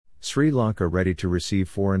Sri Lanka ready to receive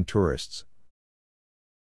foreign tourists.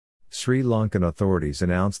 Sri Lankan authorities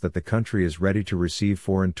announced that the country is ready to receive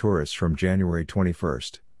foreign tourists from January 21.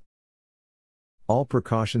 All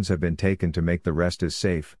precautions have been taken to make the rest as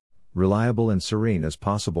safe, reliable and serene as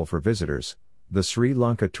possible for visitors, the Sri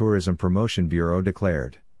Lanka Tourism Promotion Bureau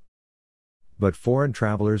declared. But foreign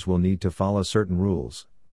travelers will need to follow certain rules.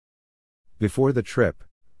 Before the trip,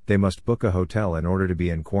 they must book a hotel in order to be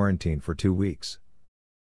in quarantine for 2 weeks.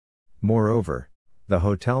 Moreover, the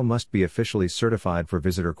hotel must be officially certified for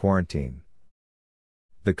visitor quarantine.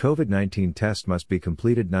 The COVID-19 test must be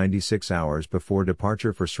completed 96 hours before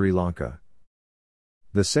departure for Sri Lanka.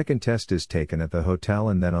 The second test is taken at the hotel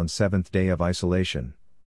and then on 7th day of isolation.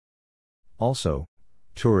 Also,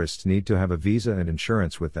 tourists need to have a visa and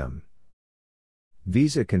insurance with them.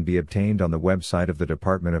 Visa can be obtained on the website of the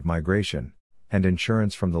Department of Migration, and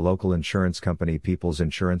insurance from the local insurance company People's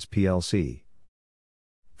Insurance plc.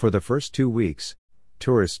 For the first 2 weeks,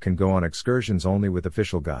 tourists can go on excursions only with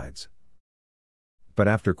official guides. But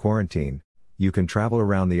after quarantine, you can travel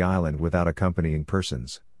around the island without accompanying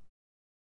persons.